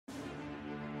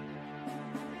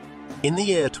In the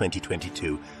year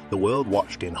 2022, the world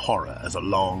watched in horror as a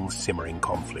long, simmering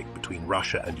conflict between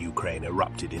Russia and Ukraine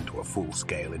erupted into a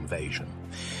full-scale invasion.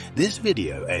 This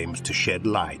video aims to shed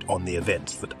light on the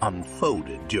events that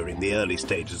unfolded during the early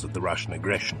stages of the Russian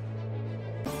aggression.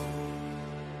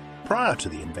 Prior to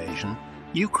the invasion,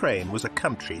 Ukraine was a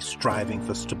country striving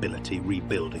for stability,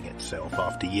 rebuilding itself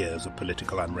after years of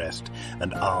political unrest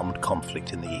and armed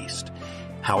conflict in the east.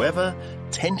 However,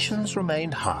 tensions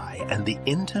remained high and the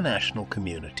international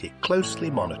community closely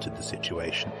monitored the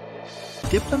situation.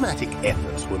 Diplomatic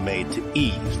efforts were made to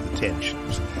ease the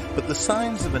tensions, but the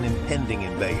signs of an impending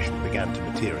invasion began to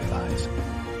materialize.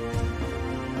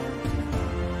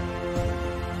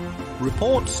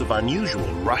 Reports of unusual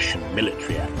Russian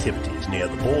military activities near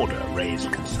the border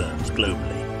raised concerns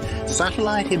globally.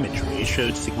 Satellite imagery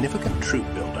showed significant troop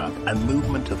buildup and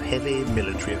movement of heavy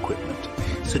military equipment,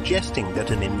 suggesting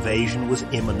that an invasion was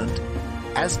imminent.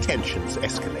 As tensions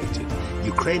escalated,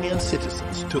 Ukrainian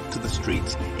citizens took to the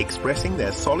streets, expressing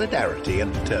their solidarity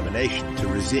and determination to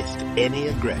resist any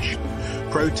aggression.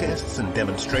 Protests and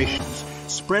demonstrations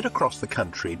spread across the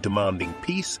country, demanding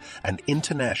peace and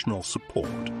international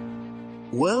support.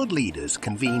 World leaders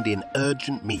convened in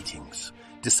urgent meetings,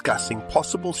 discussing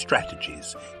possible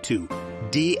strategies to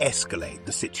de-escalate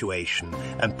the situation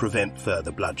and prevent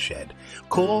further bloodshed.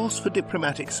 Calls for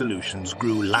diplomatic solutions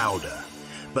grew louder,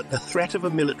 but the threat of a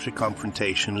military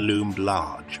confrontation loomed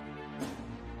large.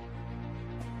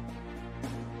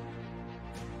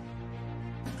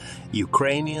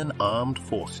 Ukrainian armed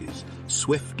forces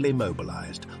swiftly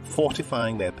mobilized,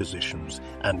 fortifying their positions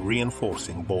and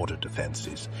reinforcing border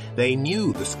defenses. They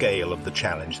knew the scale of the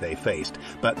challenge they faced,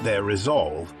 but their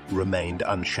resolve remained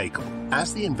unshakable.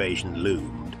 As the invasion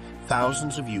loomed,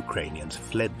 thousands of Ukrainians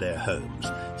fled their homes,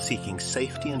 seeking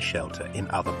safety and shelter in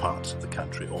other parts of the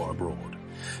country or abroad.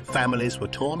 Families were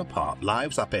torn apart,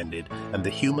 lives upended, and the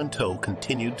human toll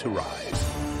continued to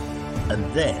rise. And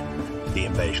then the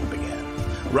invasion began.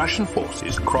 Russian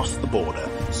forces crossed the border,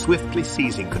 swiftly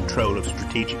seizing control of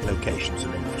strategic locations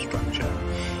and infrastructure.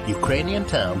 Ukrainian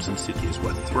towns and cities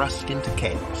were thrust into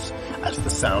chaos as the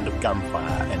sound of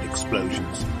gunfire and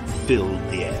explosions filled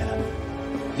the air.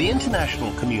 The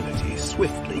international community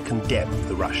swiftly condemned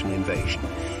the Russian invasion,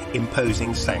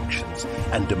 imposing sanctions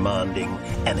and demanding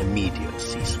an immediate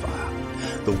ceasefire.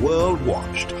 The world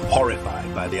watched,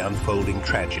 horrified by the unfolding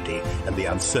tragedy and the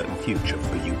uncertain future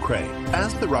for Ukraine.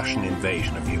 As the Russian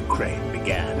invasion of Ukraine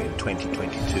began in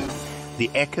 2022,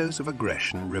 the echoes of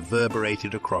aggression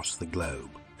reverberated across the globe.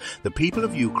 The people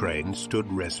of Ukraine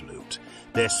stood resolute,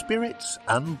 their spirits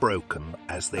unbroken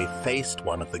as they faced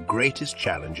one of the greatest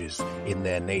challenges in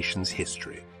their nation's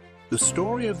history. The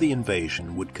story of the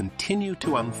invasion would continue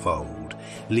to unfold,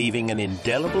 leaving an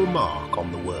indelible mark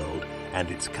on the world and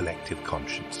its collective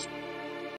conscience.